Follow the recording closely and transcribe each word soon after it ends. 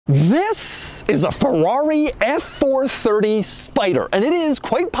This is a Ferrari F430 Spider, and it is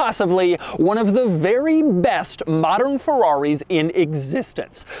quite possibly one of the very best modern Ferraris in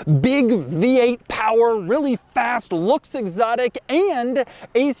existence. Big V8 power, really fast, looks exotic, and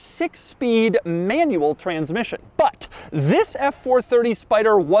a 6-speed manual transmission. But this F430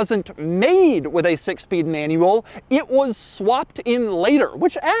 Spider wasn't made with a 6-speed manual, it was swapped in later,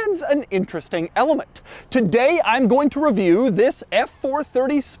 which adds an interesting element. Today I'm going to review this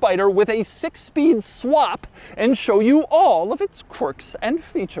F430 Spider with a 6-speed swap and show you all of its quirks and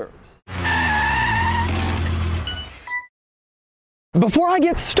features. Before I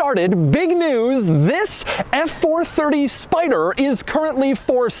get started, big news, this F430 Spider is currently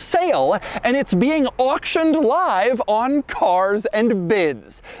for sale and it's being auctioned live on Cars and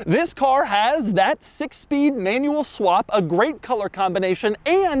Bids. This car has that 6-speed manual swap, a great color combination,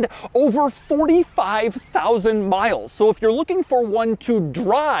 and over 45,000 miles. So if you're looking for one to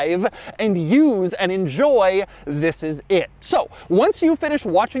drive and use and enjoy, this is it. So once you finish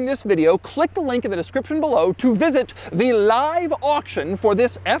watching this video, click the link in the description below to visit the live auction for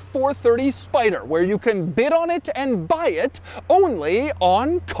this F430 Spider, where you can bid on it and buy it only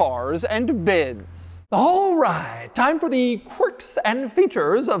on Cars and Bids. All right, time for the quirks and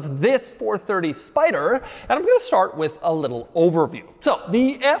features of this 430 Spider, and I'm going to start with a little overview. So,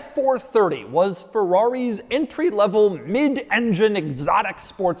 the F430 was Ferrari's entry-level mid-engine exotic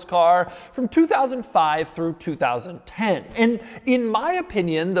sports car from 2005 through 2010. And in my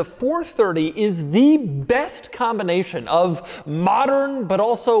opinion, the 430 is the best combination of modern but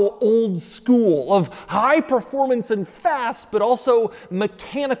also old school, of high performance and fast but also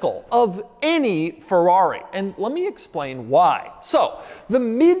mechanical, of any Ferrari. And let me explain why. So, the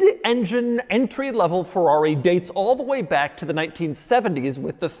mid-engine entry-level Ferrari dates all the way back to the 1970s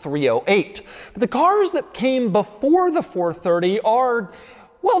with the 308. But the cars that came before the 430 are,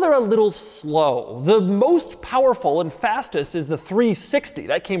 well, they're a little slow. The most powerful and fastest is the 360.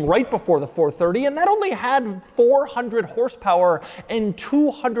 That came right before the 430, and that only had 400 horsepower and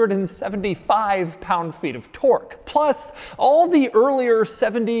 275 pound-feet of torque. Plus, all the earlier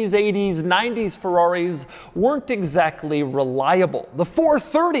 70s, 80s, 90s Ferraris weren't exactly reliable. The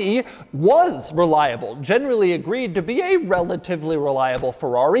 430 was reliable, generally agreed to be a relatively reliable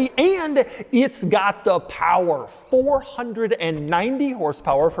Ferrari, and it's got the power, 490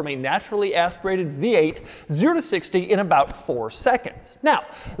 horsepower from a naturally aspirated V8, 0 to 60 in about 4 seconds. Now,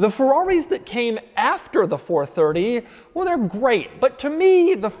 the Ferraris that came after the 430, well, they're great, but to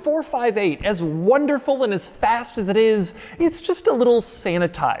me, the 458, as wonderful and as fast as it is, it's just a little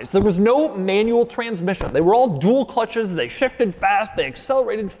sanitized. There was no manual transmission. They were all dual clutches, they shifted fast, they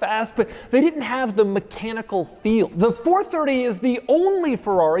accelerated fast, but they didn't have the mechanical feel. The 430 is the only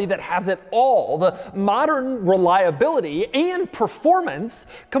Ferrari that has it all, the modern reliability and performance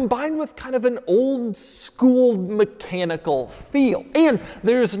combined with kind of an old school mechanical feel. And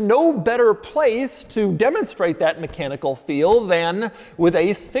there's no better place to demonstrate that mechanical feel than with a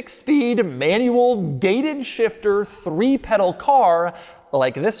 6-speed manual gated shifter 3-pedal car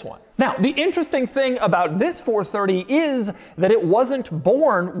like this one. Now, the interesting thing about this 430 is that it wasn't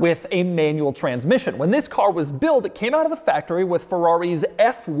born with a manual transmission. When this car was built, it came out of the factory with Ferrari's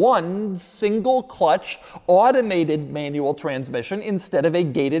F1 single-clutch automated manual transmission instead of a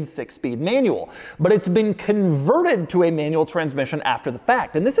gated 6-speed manual. But it's been converted to a manual transmission after the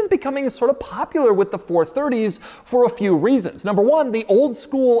fact, and this is becoming sort of popular with the 430s for a few reasons. Number one, the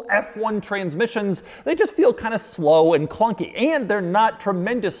old-school F1 transmissions, they just feel kind of slow and clunky, and they're not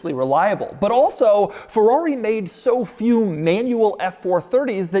tremendously reliable. But also, Ferrari made so few manual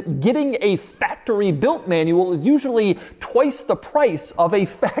F430s that getting a factory-built manual is usually twice the price of a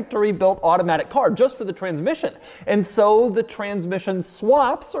factory-built automatic car just for the transmission. And so the transmission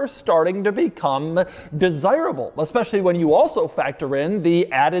swaps are starting to become desirable, especially when you also factor in the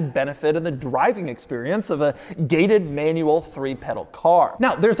added benefit of the driving experience of a gated manual 3-pedal car.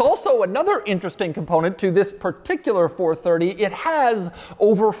 Now, there's also another interesting component to this particular 430. It has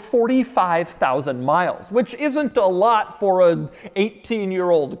over 45,000 miles, which isn't a lot for an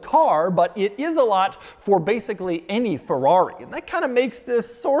 18-year-old car, but it is a lot for basically any Ferrari. And that kind of makes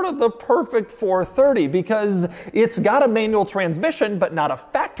this sort of the perfect 430 because it's got a manual transmission, but not a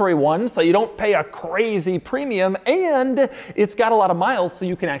factory one, so you don't pay a crazy premium, and it's got a lot of miles, so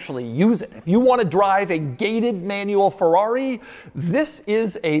you can actually use it. If you want to drive a gated manual Ferrari, this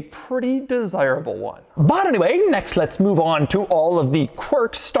is a pretty desirable one. But anyway, next let's move on to all of the the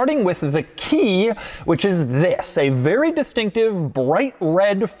quirks, starting with the key, which is this, a very distinctive bright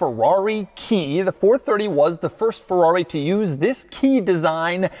red Ferrari key. The 430 was the first Ferrari to use this key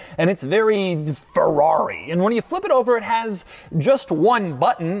design, and it's very Ferrari. And when you flip it over, it has just one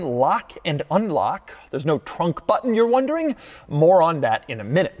button, lock and unlock. There's no trunk button, you're wondering? More on that in a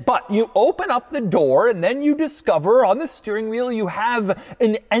minute. But you open up the door, and then you discover on the steering wheel you have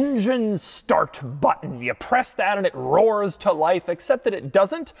an engine start button. You press that and it roars to life, except that it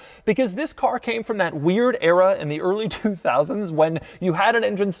doesn't, because this car came from that weird era in the early 2000s when you had an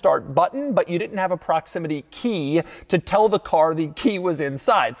engine start button, but you didn't have a proximity key to tell the car the key was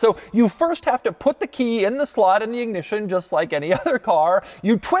inside. So you first have to put the key in the slot in the ignition, just like any other car.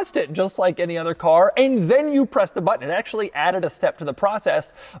 You twist it just like any other car, and then you press the button. It actually added a step to the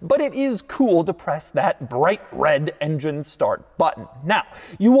process, but it is cool to press that bright red engine start button. Now,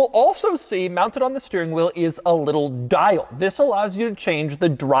 you will also see mounted on the steering wheel is a little dial. This allows you to change the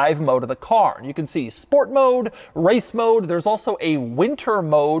drive mode of the car. You can see sport mode, race mode. There's also a winter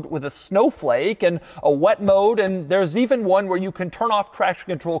mode with a snowflake and a wet mode, and there's even one where you can turn off traction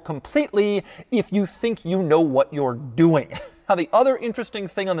control completely if you think you know what you're doing. Now, the other interesting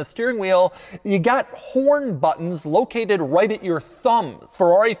thing on the steering wheel, you got horn buttons located right at your thumbs.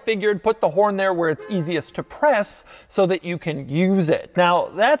 Ferrari figured put the horn there where it's easiest to press so that you can use it.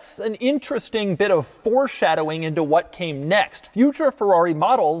 Now, that's an interesting bit of foreshadowing into what came next. Future Ferrari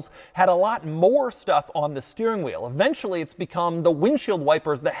models had a lot more stuff on the steering wheel. Eventually, it's become the windshield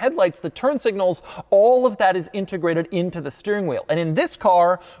wipers, the headlights, the turn signals, all of that is integrated into the steering wheel. And in this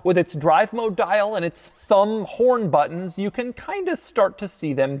car, with its drive mode dial and its thumb horn buttons, you can kind of start to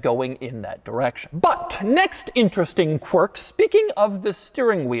see them going in that direction. But next interesting quirk, speaking of the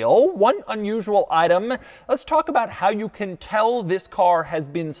steering wheel, one unusual item, let's talk about how you can tell this car has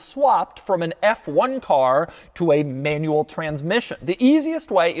been swapped from an F1 car to a manual transmission. The easiest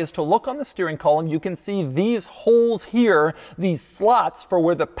way is to look on the steering column. You can see these holes here, these slots for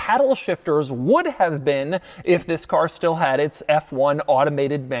where the paddle shifters would have been if this car still had its F1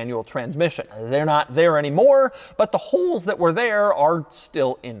 automated manual transmission. They're not there anymore, but the holes that were there are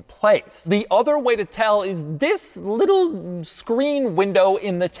still in place. The other way to tell is this little screen window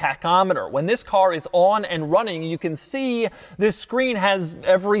in the tachometer. When this car is on and running, you can see this screen has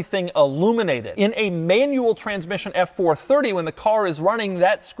everything illuminated. In a manual transmission F430, when the car is running,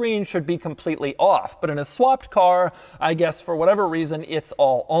 that screen should be completely off. But in a swapped car, I guess for whatever reason, it's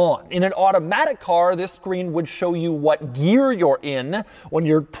all on. In an automatic car, this screen would show you what gear you're in when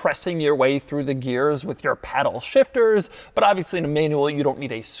you're pressing your way through the gears with your paddle shifters, but obviously in a manual you don't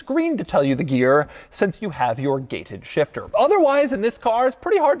need a screen to tell you the gear since you have your gated shifter. Otherwise, in this car, it's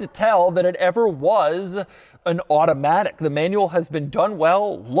pretty hard to tell that it ever was an automatic. The manual has been done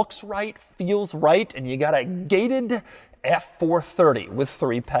well, looks right, feels right, and you got a gated F430 with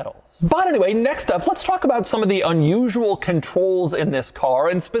 3 pedals. But anyway, next up, let's talk about some of the unusual controls in this car,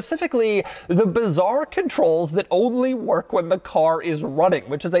 and specifically the bizarre controls that only work when the car is running,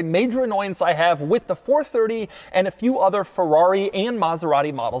 which is a major annoyance I have with the 430 and a few other Ferrari and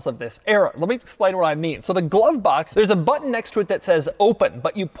Maserati models of this era. Let me explain what I mean. So the glove box, there's a button next to it that says open,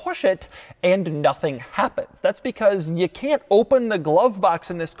 but you push it and nothing happens. That's because you can't open the glove box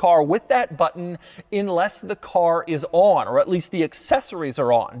in this car with that button unless the car is on, or at least the accessories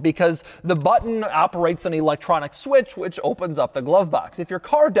are on, because the button operates an electronic switch which opens up the glove box. If your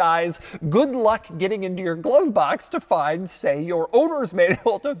car dies, good luck getting into your glove box to find, say, your owner's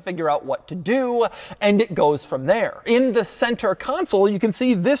manual to figure out what to do, and it goes from there. In the center console, you can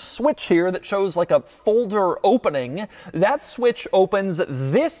see this switch here that shows like a folder opening. That switch opens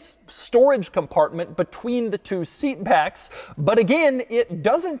this storage compartment between the 2 seat backs, but again, it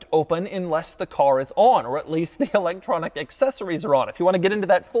doesn't open unless the car is on, or at least the electronic accessories are on. If you want to get into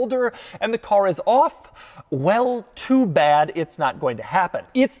that folder and the car is off, well, too bad, it's not going to happen.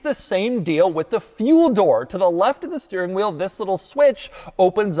 It's the same deal with the fuel door. To the left of the steering wheel, this little switch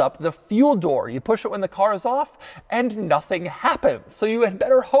opens up the fuel door. You push it when the car is off and nothing happens. So you had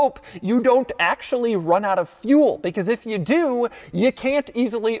better hope you don't actually run out of fuel, because if you do, you can't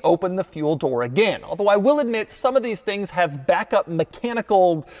easily open the fuel door again. Although I will admit some of these things have backup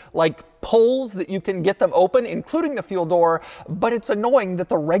mechanical, like, pulls that you can get them open, including the fuel door, but it's annoying that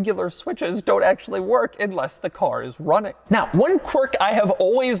the regular switches don't actually work unless the car is running. Now, one quirk I have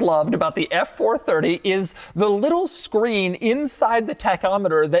always loved about the F430 is the little screen inside the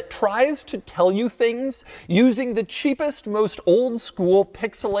tachometer that tries to tell you things using the cheapest, most old school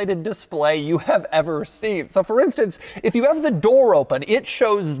pixelated display you have ever seen. So for instance, if you have the door open, it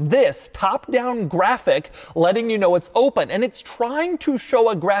shows this top-down graphic letting you know it's open, and it's trying to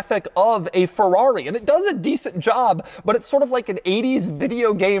show a graphic of of a Ferrari, and it does a decent job, but it's sort of like an 80s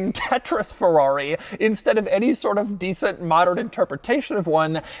video game Tetris Ferrari instead of any sort of decent modern interpretation of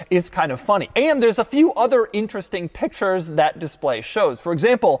one. Is kind of funny. And there's a few other interesting pictures that display shows. For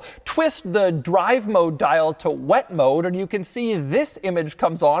example, twist the drive mode dial to wet mode, and you can see this image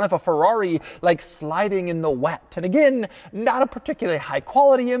comes on of a Ferrari like sliding in the wet. And again, not a particularly high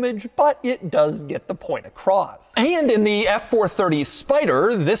quality image, but it does get the point across. And in the F430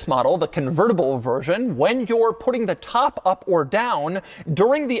 Spider, this model, the convertible version, when you're putting the top up or down,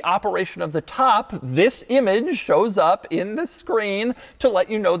 during the operation of the top, this image shows up in the screen to let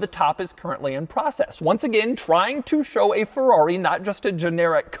you know the top is currently in process. Once again, trying to show a Ferrari, not just a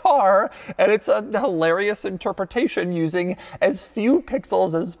generic car, and it's a hilarious interpretation using as few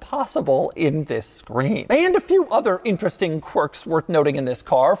pixels as possible in this screen. And a few other interesting quirks worth noting in this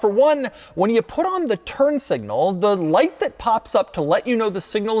car. For one, when you put on the turn signal, the light that pops up to let you know the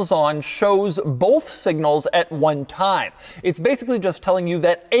signal is on shows both signals at one time. It's basically just telling you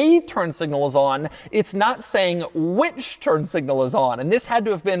that a turn signal is on. It's not saying which turn signal is on. And this had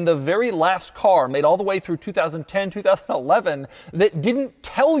to have been the very last car made all the way through 2010, 2011 that didn't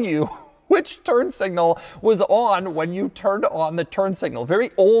tell you which turn signal was on when you turned on the turn signal.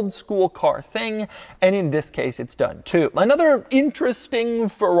 Very old school car thing, and in this case it's done too. Another interesting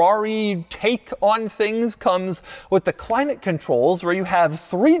Ferrari take on things comes with the climate controls, where you have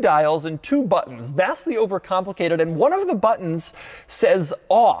 3 dials and 2 buttons, vastly overcomplicated, and one of the buttons says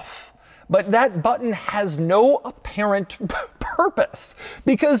off. But that button has no apparent purpose,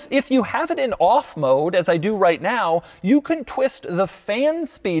 because if you have it in off mode, as I do right now, you can twist the fan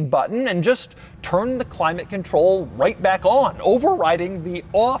speed button and just turn the climate control right back on, overriding the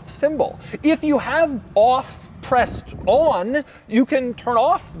off symbol. If you have off pressed on, you can turn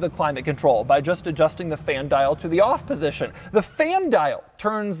off the climate control by just adjusting the fan dial to the off position. The fan dial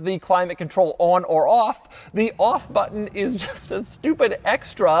turns the climate control on or off. The off button is just a stupid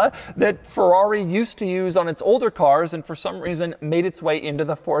extra that Ferrari used to use on its older cars, and for some reason made its way into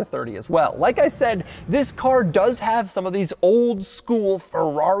the 430 as well. Like I said, this car does have some of these old school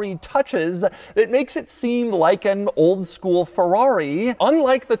Ferrari touches that makes it seem like an old school Ferrari,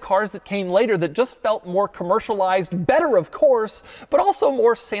 unlike the cars that came later that just felt more commercial, better of course, but also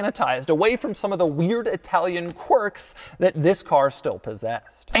more sanitized, away from some of the weird Italian quirks that this car still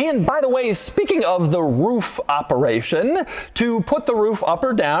possessed. And by the way, speaking of the roof operation, to put the roof up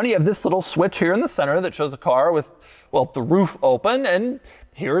or down, you have this little switch here in the center that shows a car with, well, the roof open, and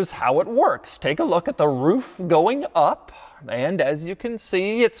here's how it works. Take a look at the roof going up. And as you can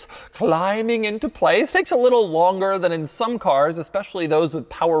see, it's climbing into place. Takes a little longer than in some cars, especially those with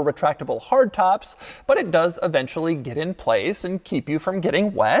power retractable hardtops, but it does eventually get in place and keep you from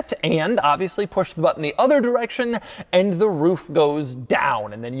getting wet. And obviously push the button the other direction and the roof goes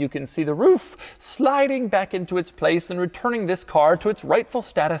down. And then you can see the roof sliding back into its place and returning this car to its rightful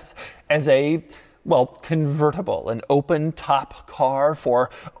status as a, well, convertible, an open top car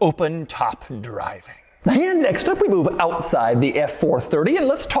for open top driving. And next up, we move outside the F430, and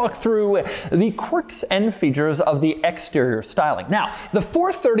let's talk through the quirks and features of the exterior styling. Now, the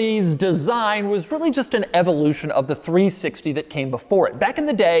 430's design was really just an evolution of the 360 that came before it. Back in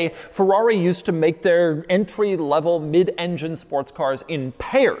the day, Ferrari used to make their entry-level mid-engine sports cars in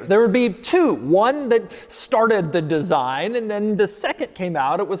pairs. There would be 2, one that started the design, and then the second came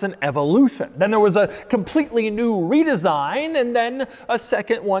out, it was an evolution. Then there was a completely new redesign, and then a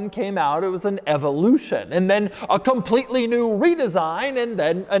second one came out, it was an evolution. And then a completely new redesign, and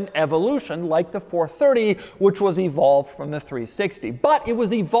then an evolution like the 430, which was evolved from the 360. But it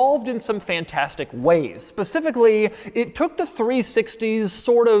was evolved in some fantastic ways. Specifically, it took the 360's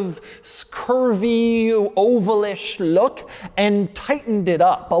sort of curvy, ovalish look and tightened it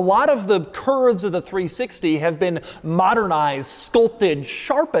up. A lot of the curves of the 360 have been modernized, sculpted,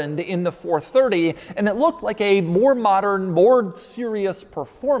 sharpened in the 430, and it looked like a more modern, more serious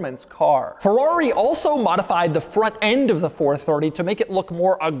performance car. Ferrari also modified the front end of the 430 to make it look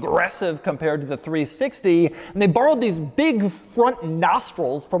more aggressive compared to the 360, and they borrowed these big front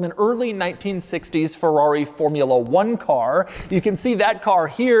nostrils from an early 1960s Ferrari Formula 1 car. You can see that car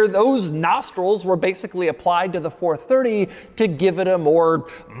here. Those nostrils were basically applied to the 430 to give it a more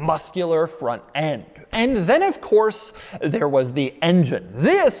muscular front end. And then, of course, there was the engine.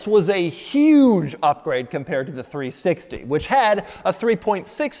 This was a huge upgrade compared to the 360, which had a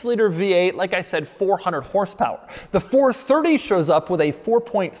 3.6-liter V8, like I said, 400 horsepower. The 430 shows up with a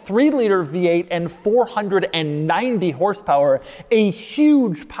 4.3-liter V8 and 490 horsepower, a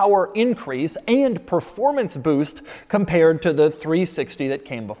huge power increase and performance boost compared to the 360 that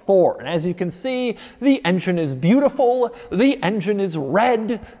came before. And as you can see, the engine is beautiful, the engine is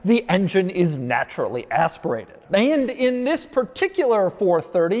red, the engine is naturally aspirated. And in this particular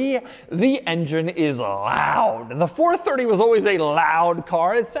 430, the engine is loud. The 430 was always a loud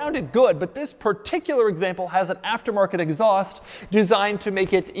car. It sounded good, but this particular example has an aftermarket exhaust designed to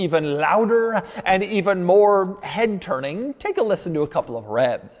make it even louder and even more head-turning. Take a listen to a couple of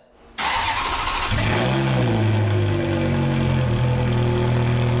revs.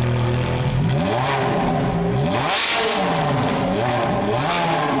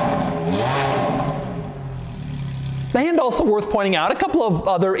 And also worth pointing out a couple of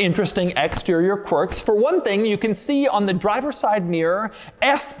other interesting exterior quirks. For one thing, you can see on the driver's side mirror,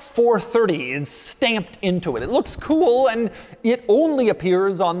 F430 is stamped into it. It looks cool, and it only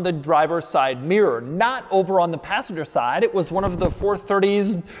appears on the driver's side mirror, not over on the passenger side. It was one of the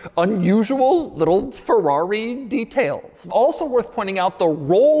 430's unusual little Ferrari details. Also worth pointing out the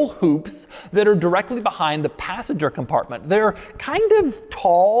roll hoops that are directly behind the passenger compartment. They're kind of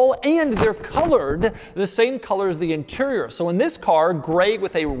tall, and they're colored the same color as the interior. So in this car, gray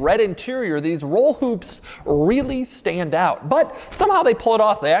with a red interior, these roll hoops really stand out. But somehow they pull it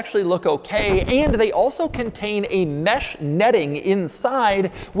off. They actually look okay, and they also contain a mesh netting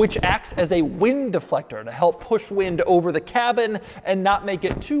inside, which acts as a wind deflector to help push wind over the cabin and not make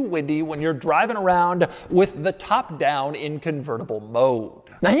it too windy when you're driving around with the top down in convertible mode.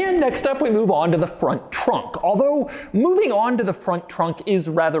 And next up, we move on to the front trunk. Although moving on to the front trunk is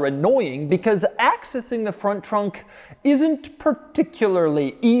rather annoying because accessing the front trunk isn't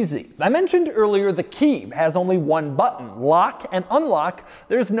particularly easy. I mentioned earlier the key has only one button, lock and unlock.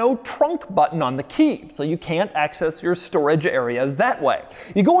 There's no trunk button on the key, so you can't access your storage area that way.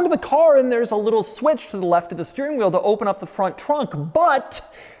 You go into the car and there's a little switch to the left of the steering wheel to open up the front trunk,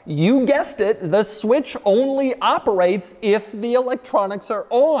 but you guessed it, the switch only operates if the electronics are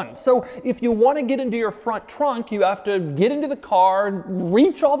on. So if you want to get into your front trunk, you have to get into the car,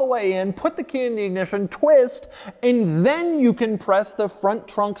 reach all the way in, put the key in the ignition, twist, and then you can press the front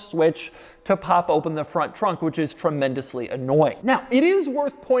trunk switch to pop open the front trunk, which is tremendously annoying. Now, it is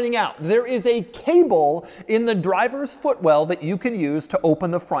worth pointing out, there is a cable in the driver's footwell that you can use to open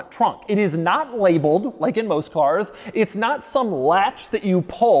the front trunk. It is not labeled, like in most cars. It's not some latch that you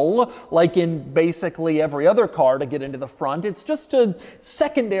pull, like in basically every other car to get into the front. It's just a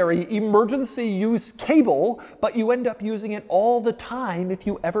secondary emergency use cable, but you end up using it all the time if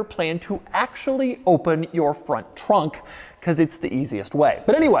you ever plan to actually open your front trunk, because it's the easiest way.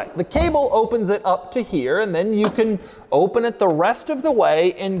 But anyway, the cable opens it up to here, and then you can open it the rest of the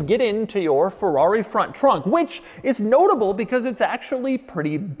way and get into your Ferrari front trunk, which is notable because it's actually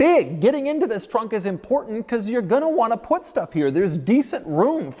pretty big. Getting into this trunk is important because you're gonna wanna put stuff here. There's decent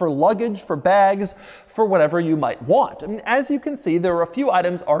room for luggage, for bags, for whatever you might want. And as you can see, there are a few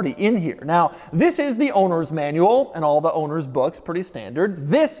items already in here. Now, this is the owner's manual and all the owner's books, pretty standard.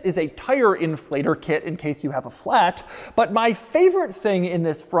 This is a tire inflator kit in case you have a flat, but my favorite thing in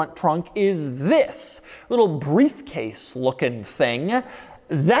this front trunk is this little briefcase looking thing.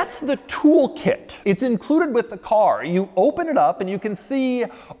 That's the toolkit. It's included with the car. You open it up and you can see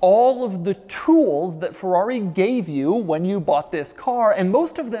all of the tools that Ferrari gave you when you bought this car, and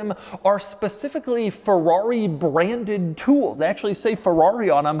most of them are specifically Ferrari branded tools. They actually say Ferrari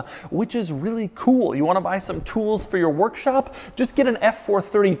on them, which is really cool. You want to buy some tools for your workshop? Just get an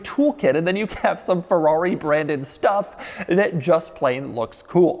F430 toolkit and then you have some Ferrari branded stuff that just plain looks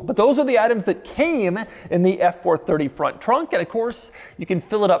cool. But those are the items that came in the F430 front trunk, and of course, you can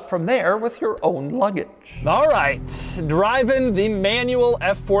fill it up from there with your own luggage. All right, driving the manual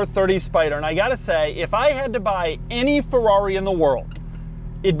F430 Spider, and I gotta say, if I had to buy any Ferrari in the world,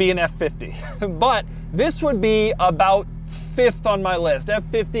 it'd be an F50. But this would be about fifth on my list.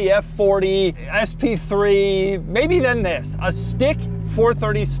 F50, F40, SP3, maybe then this, a stick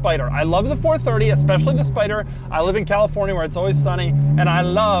 430 Spider. I love the 430, especially the Spider. I live in California where it's always sunny, and I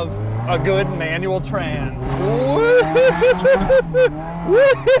love a good manual trans.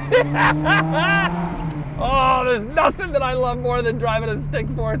 Oh, there's nothing that I love more than driving a stick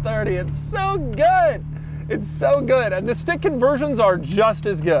 430. It's so good. It's so good. And the stick conversions are just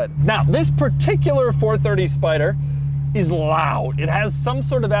as good. Now, this particular 430 Spider is loud. It has some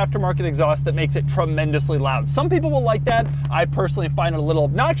sort of aftermarket exhaust that makes it tremendously loud. Some people will like that. I personally find it a little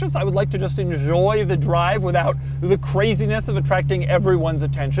obnoxious. I would like to just enjoy the drive without the craziness of attracting everyone's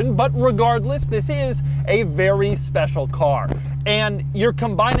attention. But regardless, this is a very special car. And you're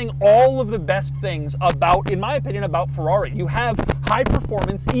combining all of the best things about, in my opinion, about Ferrari. You have high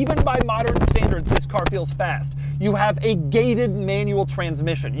performance, even by modern standards, this car feels fast. You have a gated manual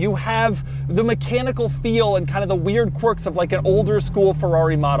transmission. You have the mechanical feel and kind of the weird quirks of like an older school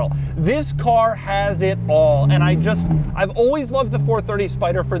Ferrari model. This car has it all. And I've always loved the 430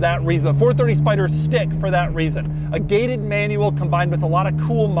 Spider for that reason. The 430 Spider stick for that reason. A gated manual combined with a lot of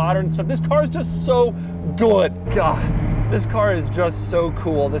cool modern stuff. This car is just so good. God. This car is just so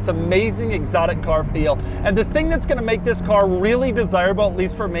cool. This amazing exotic car feel. And the thing that's gonna make this car really desirable, at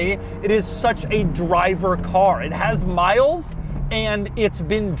least for me, it is such a driver car. It has miles, and it's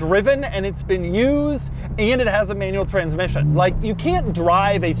been driven, and it's been used, and it has a manual transmission. Like, you can't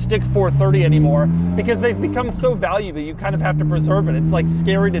drive a stick 430 anymore because they've become so valuable, you kind of have to preserve it. It's like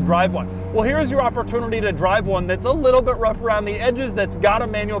scary to drive one. Well, here's your opportunity to drive one that's a little bit rough around the edges, that's got a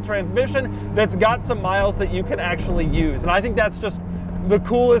manual transmission, that's got some miles that you can actually use. And I think that's just the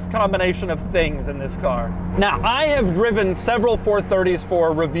coolest combination of things in this car. Now, I have driven several 430s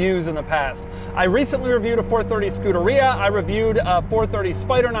for reviews in the past. I recently reviewed a 430 Scuderia. I reviewed a 430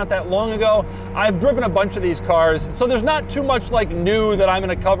 Spider not that long ago. I've driven a bunch of these cars, so there's not too much like new that I'm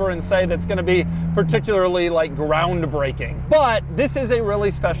gonna cover and say that's gonna be particularly like groundbreaking. But this is a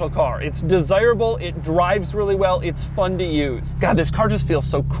really special car. It's desirable, it drives really well, it's fun to use. God, this car just feels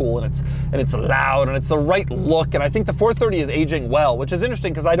so cool, and it's loud, and it's the right look, and I think the 430 is aging well, which is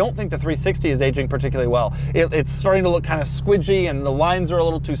interesting because I don't think the 360 is aging particularly well. It's starting to look kind of squidgy, and the lines are a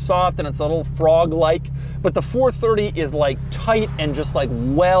little too soft, and it's a little frog-like, but the 430 is like tight and just like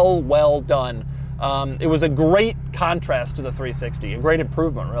well done. It was a great contrast to the 360, a great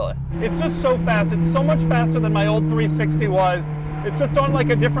improvement, really. It's just so fast. It's so much faster than my old 360 was. It's just on like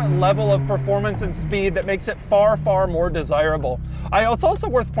a different level of performance and speed that makes it far more desirable. It's also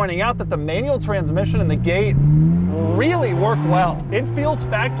worth pointing out that the manual transmission and the gate really work well. It feels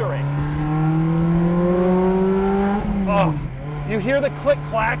factory. Oh, you hear the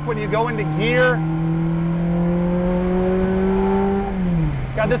click-clack when you go into gear.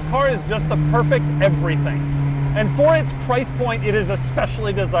 God, this car is just the perfect everything. And for its price point, it is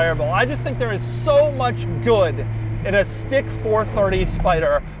especially desirable. I just think there is so much good in a stick 430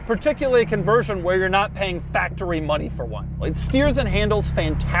 Spider, particularly a conversion where you're not paying factory money for one. It steers and handles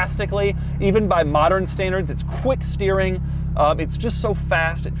fantastically, even by modern standards. It's quick steering. It's just so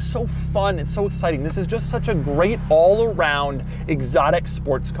fast, it's so fun, it's so exciting. This is just such a great all-around exotic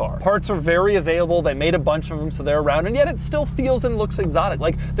sports car. Parts are very available, they made a bunch of them so they're around, and yet it still feels and looks exotic.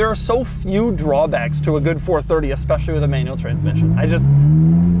 Like, there are so few drawbacks to a good 430, especially with a manual transmission. I just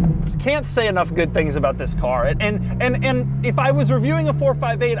can't say enough good things about this car. And if I was reviewing a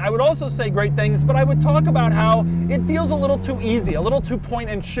 458, I would also say great things, but I would talk about how it feels a little too easy, a little too point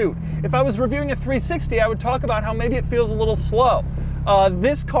and shoot. If I was reviewing a 360, I would talk about how maybe it feels a little slow.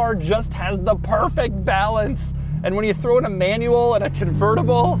 This car just has the perfect balance. And when you throw in a manual and a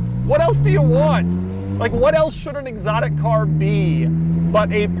convertible, what else do you want? Like, what else should an exotic car be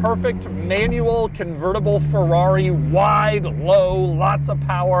but a perfect manual convertible Ferrari, wide, low, lots of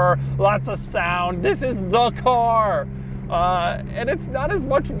power, lots of sound? This is the car. And it's not as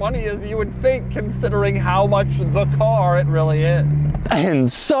much money as you would think, considering how much the car it really is.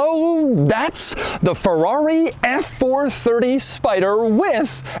 And so that's the Ferrari F430 Spider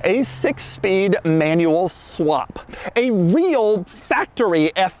with a 6-speed manual swap. A real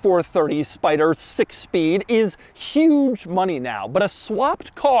factory F430 Spider 6-speed is huge money now, but a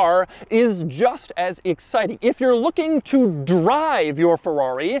swapped car is just as exciting. If you're looking to drive your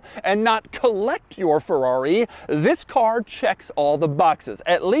Ferrari and not collect your Ferrari, this car checks all the boxes.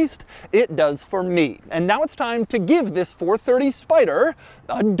 At least it does for me. And now it's time to give this 430 Spider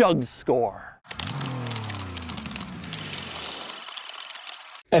a DougScore.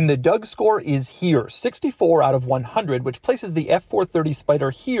 And the DougScore is here, 64 out of 100, which places the F430 Spider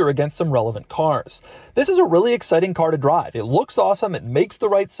here against some relevant cars. This is a really exciting car to drive. It looks awesome, it makes the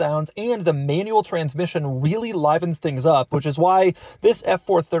right sounds, and the manual transmission really livens things up, which is why this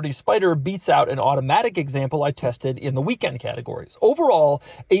F430 Spider beats out an automatic example I tested in the weekend categories. Overall,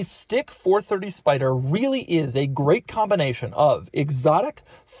 a stick 430 Spider really is a great combination of exotic,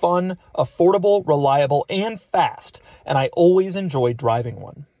 fun, affordable, reliable, and fast, and I always enjoy driving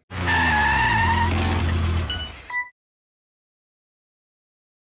one.